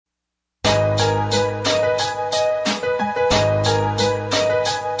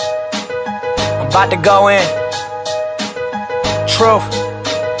About to go in. Truth.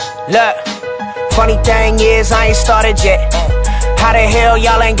 Look, funny thing is I ain't started yet. How the hell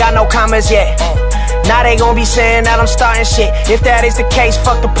y'all ain't got no commas yet? Now they gon' be saying that I'm starting shit. If that is the case,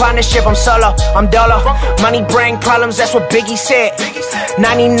 fuck the partnership. I'm solo, I'm dolo. Money bring problems, that's what Biggie said.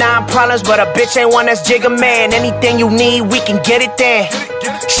 99 problems, but a bitch ain't one that's Jigga man. Anything you need, we can get it then.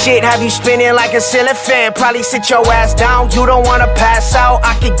 Shit, have you spinning like a ceiling fan. Probably sit your ass down, you don't wanna pass out.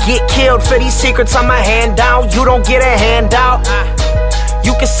 I could get killed for these secrets on my hand down. You don't get a handout.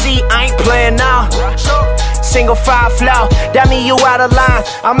 You can see I ain't playing now. Single file flow, that mean you out of line.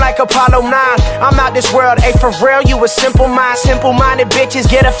 I'm like Apollo 9, I'm out this world. Hey, for real, you a simple mind. Simple-minded bitches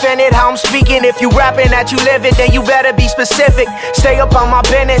get offended how I'm speaking. If you rapping that you live it, then you better be specific. Stay up on my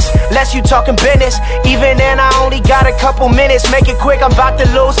business, less you talking business. Even then, I only got a couple minutes. Make it quick, I'm about to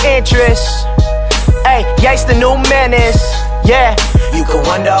lose interest. Hey, Yates the new menace, yeah. You can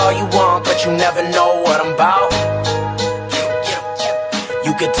wonder all you want, but you never know what I'm about.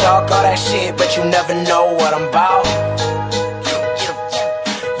 You can talk all that shit, but you never know what I'm about.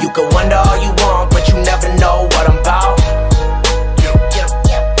 You can wonder all you want, but you never know what I'm about.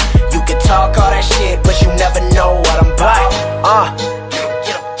 You can talk all that shit, but you never know what I'm about.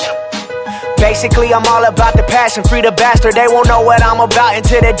 Basically, I'm all about the passion. Free the bastard, they won't know what I'm about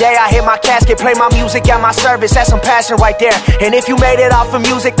until the day I hit my casket. Play my music at my service, that's some passion right there. And if you made it off of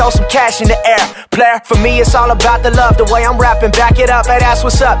music, throw some cash in the air. Player, for me it's all about the love. The way I'm rapping, back it up, hey, that's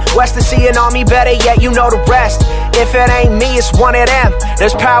what's up. Westacy and on me, better yet, you know the rest. If it ain't me, it's one of them.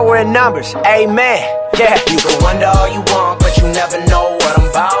 There's power in numbers, amen. Yeah. You can wonder all you want, but you never know what I'm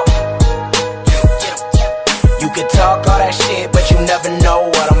about. You can talk all that shit, but you never know